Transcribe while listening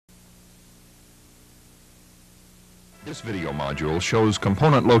This video module shows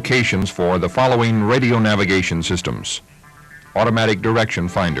component locations for the following radio navigation systems: automatic direction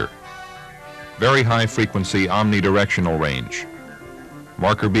finder, very high frequency omnidirectional range,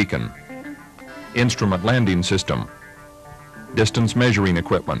 marker beacon, instrument landing system, distance measuring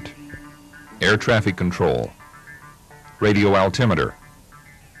equipment, air traffic control, radio altimeter,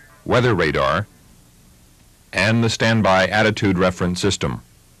 weather radar, and the standby attitude reference system.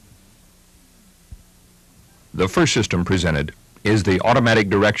 The first system presented is the Automatic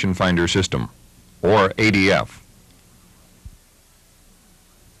Direction Finder System, or ADF.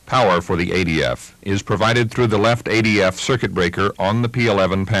 Power for the ADF is provided through the left ADF circuit breaker on the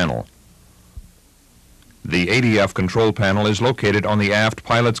P11 panel. The ADF control panel is located on the aft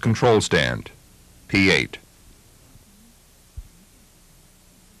pilot's control stand, P8.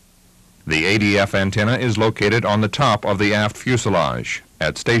 The ADF antenna is located on the top of the aft fuselage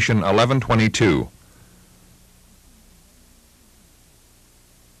at station 1122.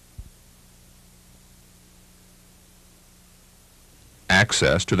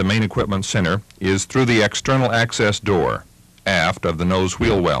 Access to the main equipment center is through the external access door, aft of the nose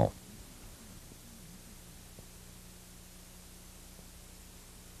wheel well.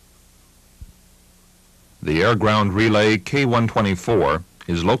 The air-ground relay K124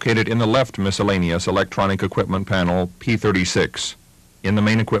 is located in the left miscellaneous electronic equipment panel P36 in the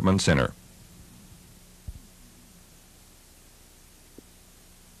main equipment center.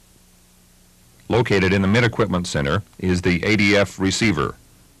 Located in the mid-equipment center is the ADF receiver.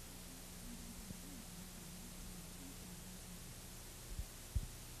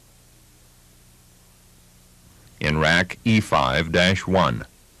 In rack E5-1.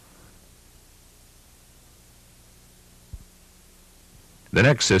 The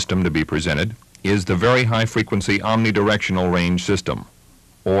next system to be presented is the Very High Frequency Omnidirectional Range System,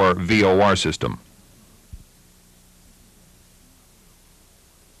 or VOR system.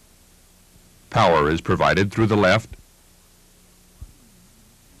 Power is provided through the left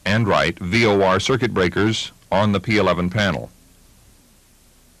and right VOR circuit breakers on the P11 panel.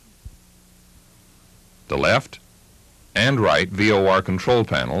 The left and right VOR control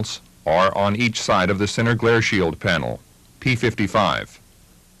panels are on each side of the center glare shield panel, P55.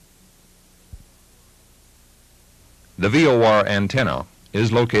 The VOR antenna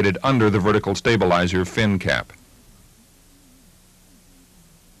is located under the vertical stabilizer fin cap.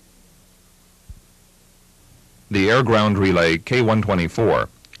 The air-ground relay K124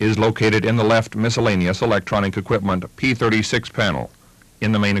 is located in the left miscellaneous electronic equipment P36 panel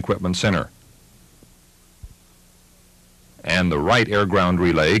in the main equipment center. And the right air-ground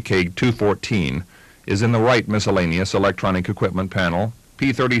relay K214 is in the right miscellaneous electronic equipment panel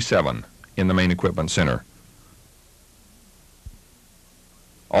P37 in the main equipment center.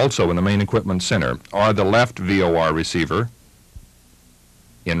 Also in the main equipment center are the left VOR receiver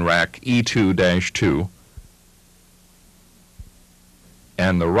in rack E2-2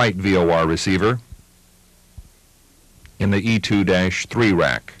 and the right VOR receiver in the E2-3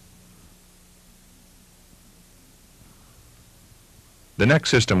 rack. The next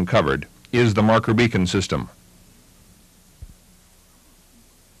system covered is the marker beacon system.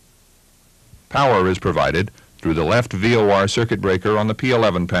 Power is provided through the left VOR circuit breaker on the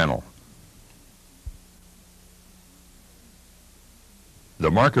P11 panel.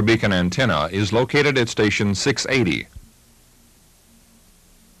 The marker beacon antenna is located at station 680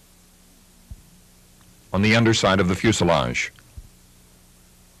 on the underside of the fuselage.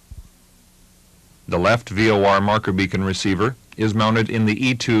 The left VOR marker beacon receiver is mounted in the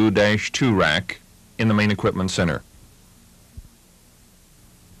E2-2 rack in the main equipment center.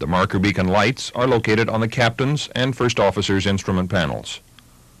 The marker beacon lights are located on the captain's and first officer's instrument panels.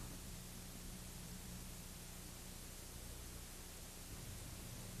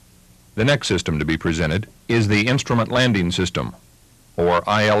 The next system to be presented is the instrument landing system, or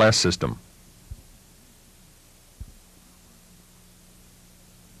ILS system.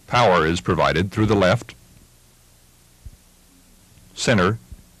 Power is provided through the left, center,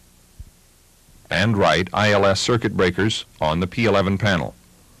 and right ILS circuit breakers on the P11 panel.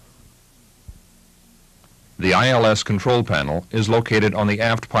 The ILS control panel is located on the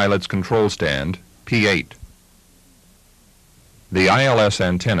aft pilot's control stand, P8. The ILS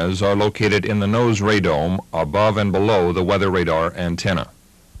antennas are located in the nose radome above and below the weather radar antenna.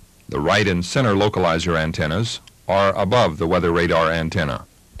 The right and center localizer antennas are above the weather radar antenna,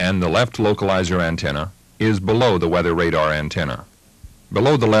 and the left localizer antenna is below the weather radar antenna.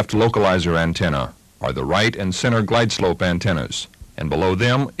 Below the left localizer antenna are the right and center glide slope antennas, and below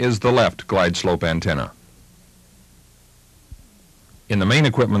them is the left glide slope antenna. In the main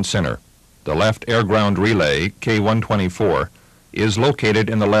equipment center, The left air-ground relay, K124, is located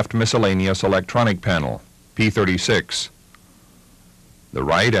in the left miscellaneous electronic panel, P36. The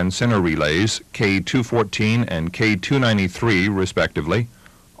right and center relays, K214 and K293, respectively,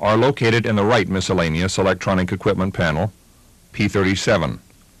 are located in the right miscellaneous electronic equipment panel, P37.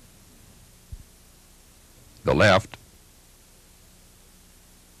 The left,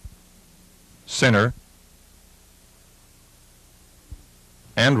 center,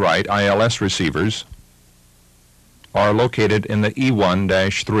 and right ILS receivers are located in the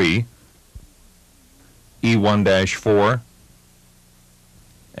E1-3, E1-4,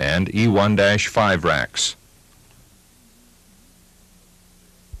 and E1-5 racks.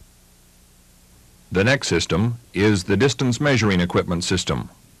 The next system is the Distance Measuring Equipment System,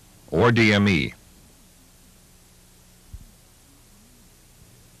 or DME.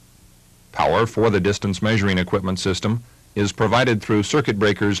 Power for the Distance Measuring Equipment System is provided through circuit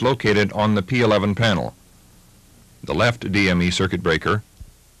breakers located on the P11 panel. The left DME circuit breaker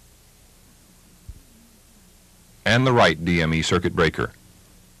and the right DME circuit breaker.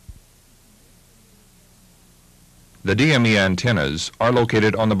 The DME antennas are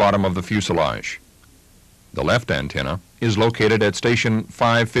located on the bottom of the fuselage. The left antenna is located at station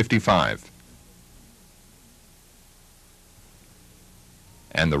 555,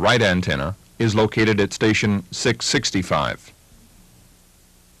 and the right antenna is located at station 665.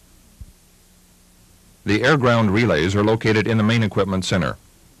 The air-ground relays are located in the main equipment center.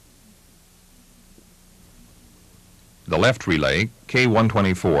 The left relay,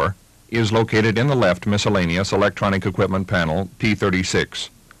 K124, is located in the left miscellaneous electronic equipment panel, P36.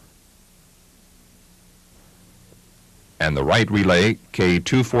 And the right relay,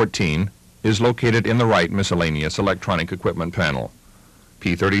 K214, is located in the right miscellaneous electronic equipment panel,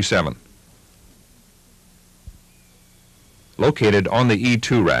 P37. Located on the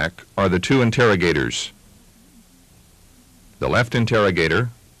E2 rack are the two interrogators. The left interrogator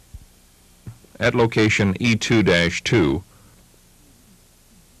at location E2-2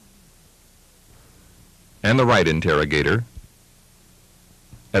 and the right interrogator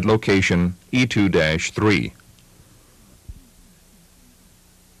at location E2-3.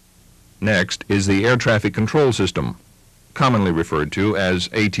 Next is the Air Traffic Control System, commonly referred to as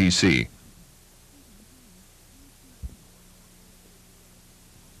ATC.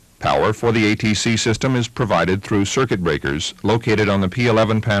 Power for the ATC system is provided through circuit breakers located on the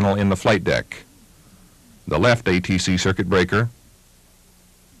P11 panel in the flight deck. The left ATC circuit breaker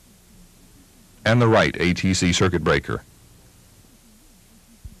and the right ATC circuit breaker.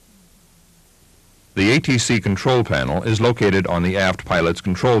 The ATC control panel is located on the aft pilot's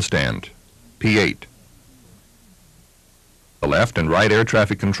control stand, P8. The left and right air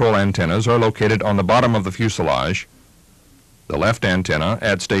traffic control antennas are located on the bottom of the fuselage, the left antenna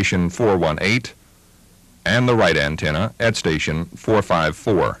at station 418 and the right antenna at station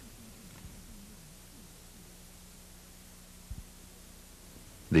 454.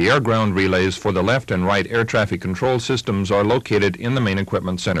 The air-ground relays for the left and right air traffic control systems are located in the main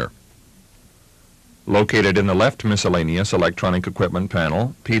equipment center. Located in the left miscellaneous electronic equipment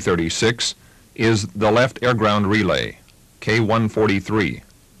panel, P36, is the left air-ground relay, K143.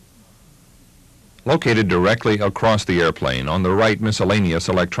 Located directly across the airplane on the right miscellaneous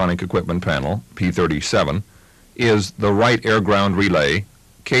electronic equipment panel, P37, is the right air-ground relay,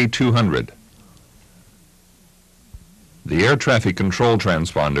 K200. The air traffic control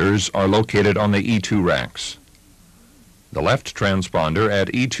transponders are located on the E2 racks. The left transponder at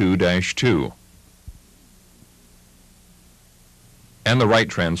E2-2 and the right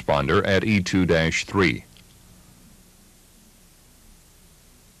transponder at E2-3.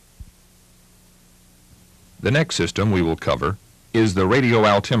 The next system we will cover is the radio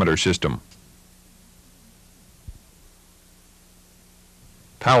altimeter system.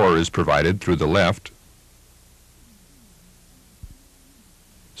 Power is provided through the left,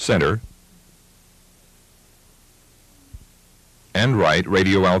 center, and right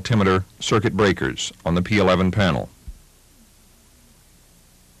radio altimeter circuit breakers on the P11 panel.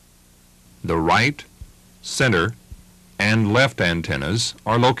 The right, center, and left antennas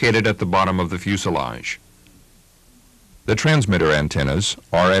are located at the bottom of the fuselage. The transmitter antennas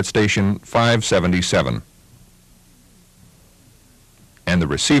are at station 577, and the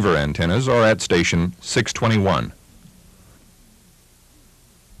receiver antennas are at station 621.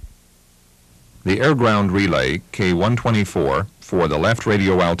 The air-ground relay, K124, for the left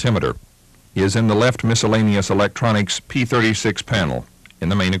radio altimeter is in the left miscellaneous electronics P36 panel in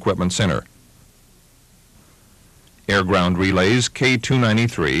the main equipment center. Air-ground relays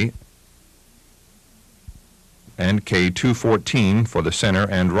K293 and K214 for the center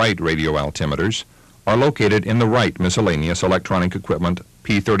and right radio altimeters are located in the right miscellaneous electronic equipment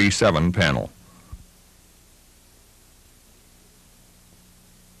P37 panel.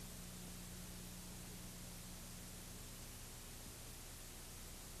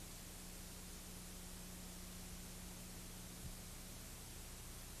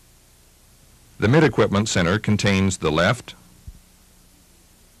 The mid-equipment center contains the left,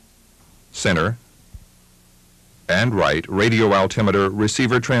 center, and right radio altimeter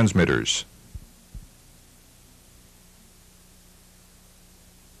receiver transmitters.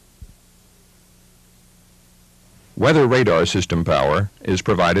 Weather radar system power is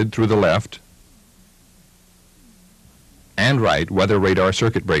provided through the left and right weather radar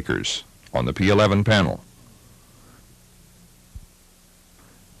circuit breakers on the P11 panel.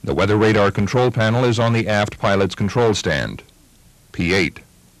 The weather radar control panel is on the aft pilot's control stand, P8.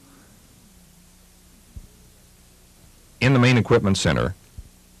 In the main equipment center,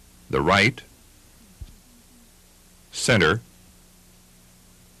 the right, center,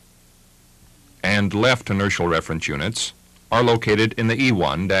 and left inertial reference units are located in the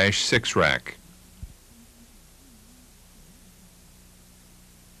E1-6 rack.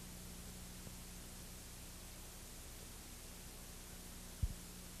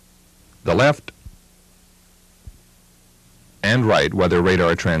 The left and right weather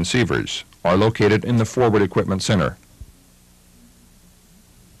radar transceivers are located in the forward equipment center.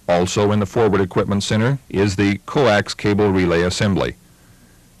 Also in the forward equipment center is the coax cable relay assembly,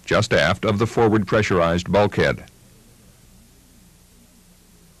 just aft of the forward pressurized bulkhead.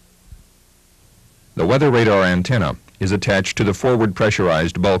 The weather radar antenna is attached to the forward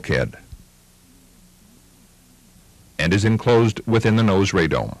pressurized bulkhead and is enclosed within the nose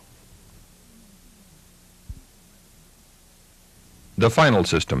radome. The final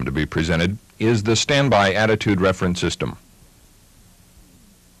system to be presented is the standby attitude reference system.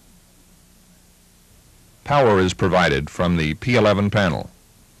 Power is provided from the P11 panel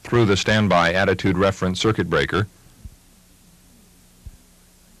through the standby attitude reference circuit breaker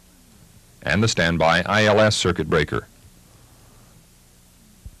and the standby ILS circuit breaker.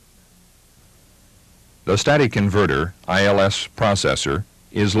 The static inverter ILS processor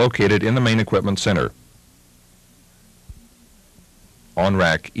is located in the main equipment center on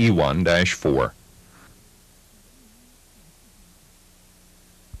rack E1-4.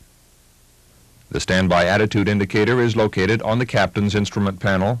 The standby attitude indicator is located on the captain's instrument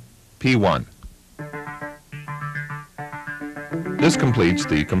panel, P1. This completes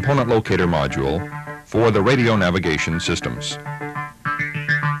the component locator module for the radio navigation systems.